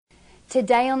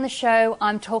Today on the show,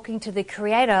 I'm talking to the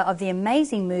creator of the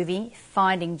amazing movie,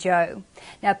 Finding Joe.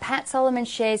 Now, Pat Soloman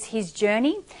shares his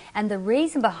journey and the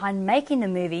reason behind making the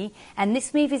movie, and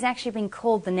this movie has actually been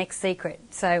called The Next Secret.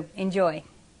 So, enjoy.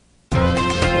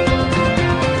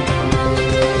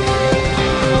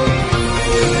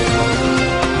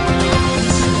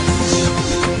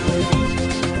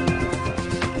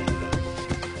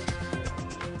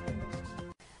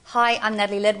 Hi, I'm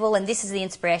Natalie Ledwell, and this is The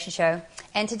Inspiration Show.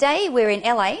 And today we're in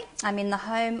LA. I'm in the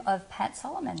home of Pat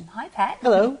Soloman. Hi, Pat.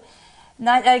 Hello.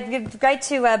 Great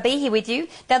to be here with you.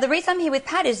 Now, the reason I'm here with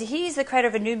Pat is he's the creator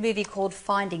of a new movie called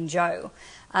Finding Joe.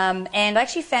 And I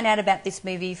actually found out about this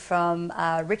movie from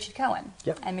Richard Cohen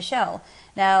and Michelle.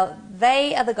 Now,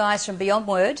 they are the guys from Beyond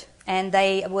Word, and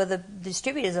they were the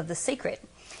distributors of The Secret.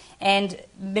 And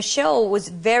Michelle was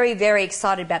very, very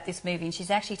excited about this movie, and she's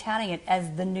actually touting it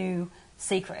as the new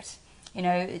Secret, you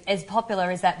know, as popular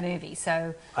as that movie.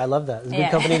 So I love that. It's a good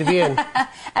company to be in.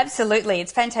 Absolutely,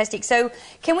 it's fantastic. So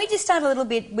can we just start a little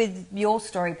bit with your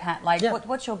story, Pat? Like,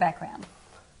 what's your background?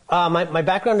 My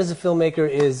background as a filmmaker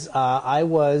is I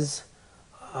was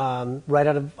right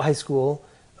out of high school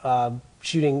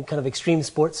shooting kind of extreme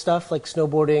sports stuff like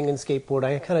snowboarding and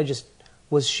skateboarding. I kind of just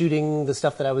was shooting the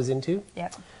stuff that I was into.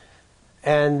 Yep.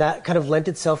 And that kind of lent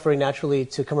itself very naturally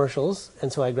to commercials,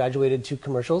 and so I graduated to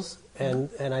commercials,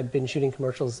 and I've been shooting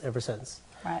commercials ever since.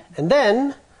 Right. And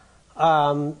then,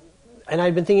 and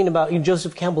I've been thinking about,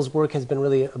 Joseph Campbell's work has been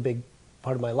really a big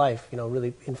part of my life,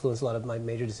 really influenced a lot of my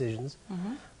major decisions.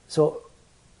 Mm-hmm. So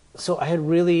I had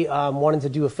really wanted to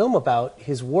do a film about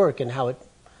his work and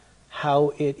how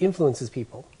it influences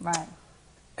people. Right.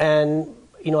 And,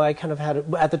 I kind of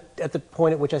had, at the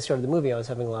point at which I started the movie, I was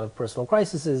having a lot of personal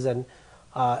crises, and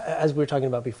as we were talking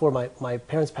about before, my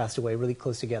parents passed away really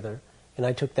close together, and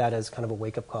I took that as kind of a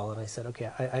wake-up call, and I said, okay,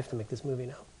 I have to make this movie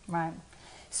now. Right.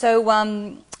 So,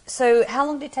 so how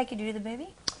long did it take you to do the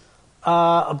movie?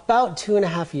 About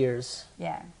 2.5 years.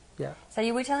 Yeah. Yeah. So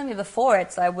you were telling me before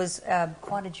it was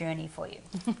quite a journey for you.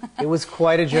 It was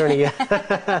quite a journey.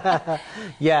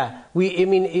 Yeah.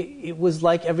 It was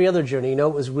like every other journey.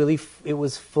 It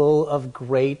was full of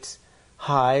great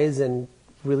highs and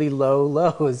really low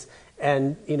lows.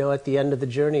 And, at the end of the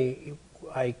journey,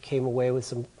 I came away with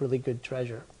some really good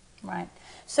treasure. Right.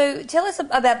 So tell us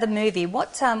about the movie.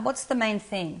 What's the main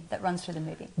theme that runs through the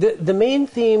movie? The main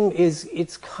theme is,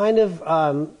 it's kind of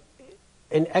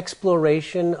an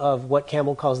exploration of what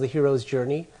Campbell calls the hero's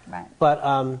journey. Right. But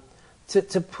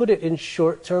to put it in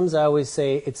short terms, I always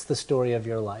say it's the story of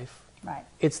your life. Right.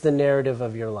 It's the narrative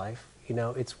of your life.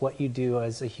 It's what you do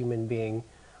as a human being.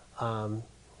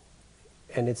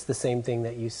 And it's the same thing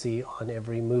that you see on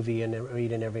every movie and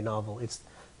read in every novel. It's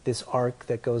this arc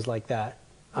that goes like that,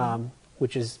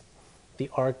 which is the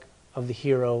arc of the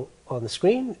hero on the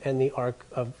screen and the arc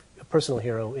of a personal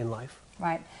hero in life.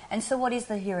 Right. And so what is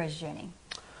the hero's journey?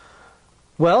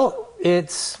 Well,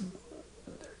 it's,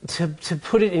 to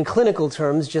put it in clinical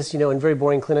terms, just, in very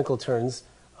boring clinical terms,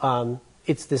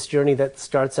 it's this journey that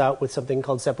starts out with something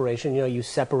called separation. You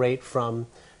separate from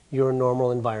your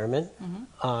normal environment.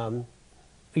 Mm-hmm.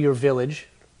 Your village,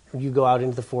 you go out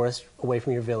into the forest away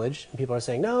from your village, and people are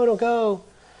saying, no, don't go.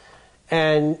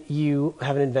 And you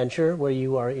have an adventure where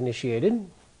you are initiated.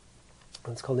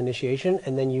 It's called initiation.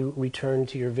 And then you return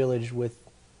to your village with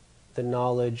the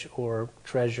knowledge or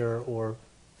treasure or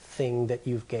thing that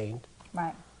you've gained.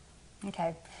 Right.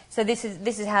 Okay. So this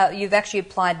is how you've actually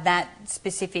applied that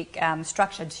specific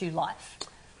structure to life.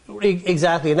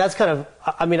 Exactly. And that's kind of,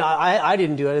 I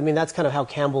didn't do it. That's kind of how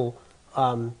Campbell...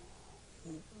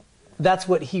 that's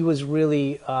what he was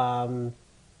really,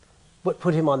 what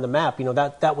put him on the map.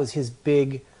 That was his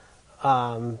big,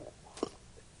 that's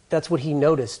what he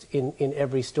noticed in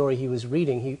every story he was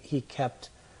reading. He kept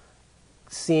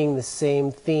seeing the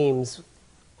same themes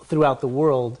throughout the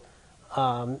world,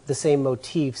 the same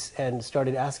motifs, and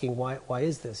started asking, why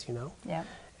is this, Yeah.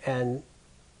 And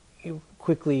he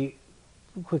quickly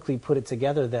put it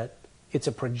together that it's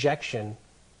a projection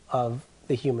of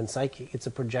the human psyche. It's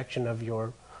a projection of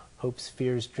your hopes,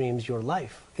 fears, dreams, your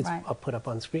life. It's put up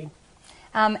on screen.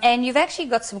 And you've actually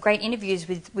got some great interviews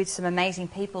with some amazing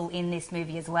people in this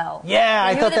movie as well. Yeah,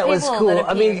 I thought that was cool.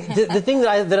 The thing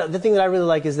that I really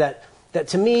like is that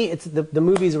to me, it's the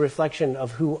movie is a reflection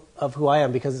of who I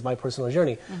am, because it's my personal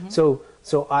journey. Mm-hmm.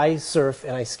 So I surf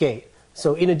and I skate.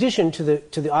 So in addition to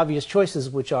the obvious choices,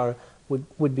 which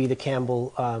would be the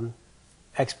Campbell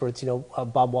experts,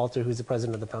 Bob Walter, who's the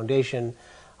president of the foundation,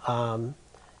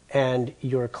 and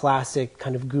your classic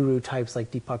kind of guru types like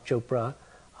Deepak Chopra,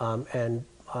 and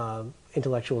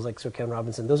intellectuals like Sir Ken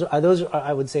Robinson. Those are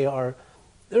I would say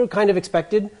they're kind of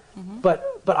expected, mm-hmm.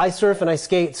 but but I surf and I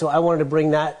skate, so I wanted to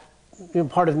bring that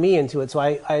part of me into it. So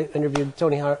I interviewed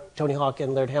Tony Hawk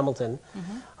and Laird Hamilton,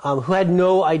 who had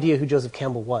no idea who Joseph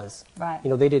Campbell was. Right.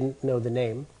 They didn't know the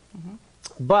name.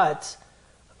 But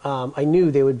I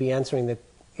knew they would be answering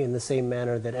in the same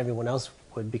manner that everyone else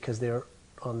would, because they're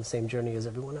on the same journey as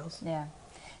everyone else. Yeah.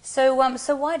 So,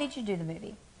 so why did you do the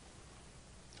movie?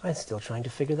 I'm still trying to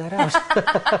figure that out.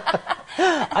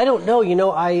 I don't know.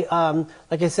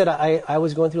 Like I said, I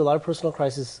was going through a lot of personal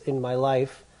crisis in my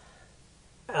life,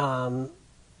 and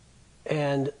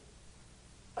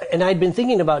I'd been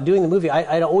thinking about doing the movie.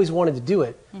 I'd always wanted to do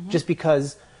it, just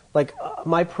because, like,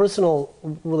 my personal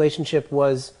relationship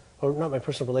was, or not my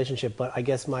personal relationship, but I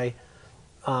guess my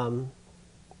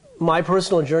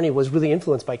personal journey was really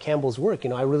influenced by Campbell's work.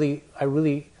 I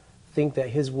really think that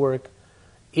his work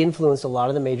influenced a lot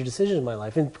of the major decisions in my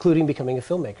life, including becoming a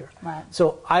filmmaker. Right.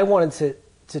 So I wanted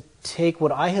to take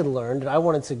what I had learned, and I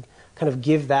wanted to kind of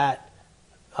give that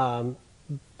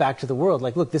back to the world.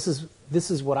 Like, look, this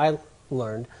is what I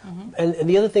learned. And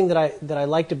the other thing that I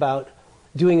liked about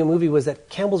doing a movie was that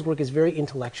Campbell's work is very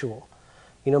intellectual.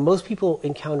 Most people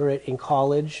encounter it in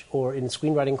college or in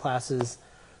screenwriting classes,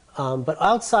 but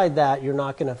outside that, you're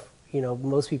not going to,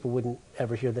 most people wouldn't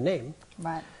ever hear the name.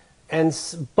 Right.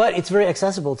 But it's very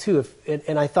accessible too.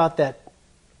 And I thought that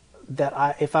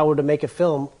if I were to make a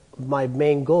film, my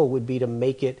main goal would be to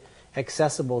make it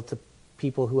accessible to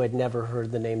people who had never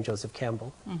heard the name Joseph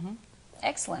Campbell.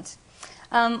 Excellent.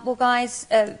 Well, guys,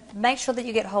 make sure that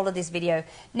you get hold of this video.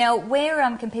 Now, where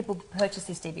can people purchase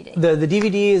this DVD? The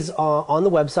DVD is on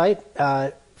the website,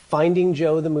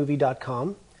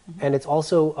 findingjoethemovie.com, and it's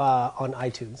also on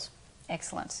iTunes.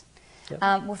 Excellent. Yep.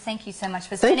 Well, thank you so much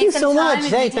for spending some time Thank you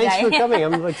so much. Hey, today. thanks for coming.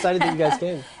 I'm excited that you guys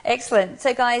came. Excellent.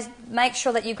 So, guys, make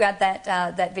sure that you grab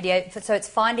that video. So it's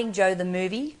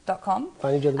findingjoethemovie.com.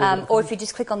 Findingjoethemovie.com. Or if you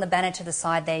just click on the banner to the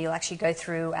side there, you'll actually go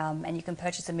through and you can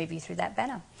purchase a movie through that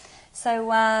banner. So,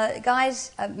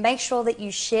 guys, make sure that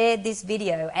you share this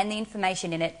video and the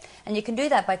information in it. And you can do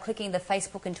that by clicking the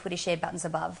Facebook and Twitter share buttons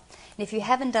above. And if you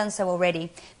haven't done so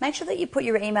already, make sure that you put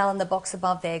your email in the box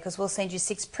above there, because we'll send you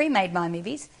 6 pre-made My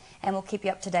Movies, and we'll keep you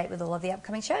up to date with all of the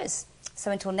upcoming shows. So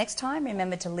until next time,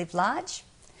 remember to live large,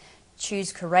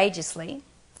 choose courageously,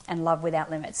 and love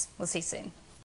without limits. We'll see you soon.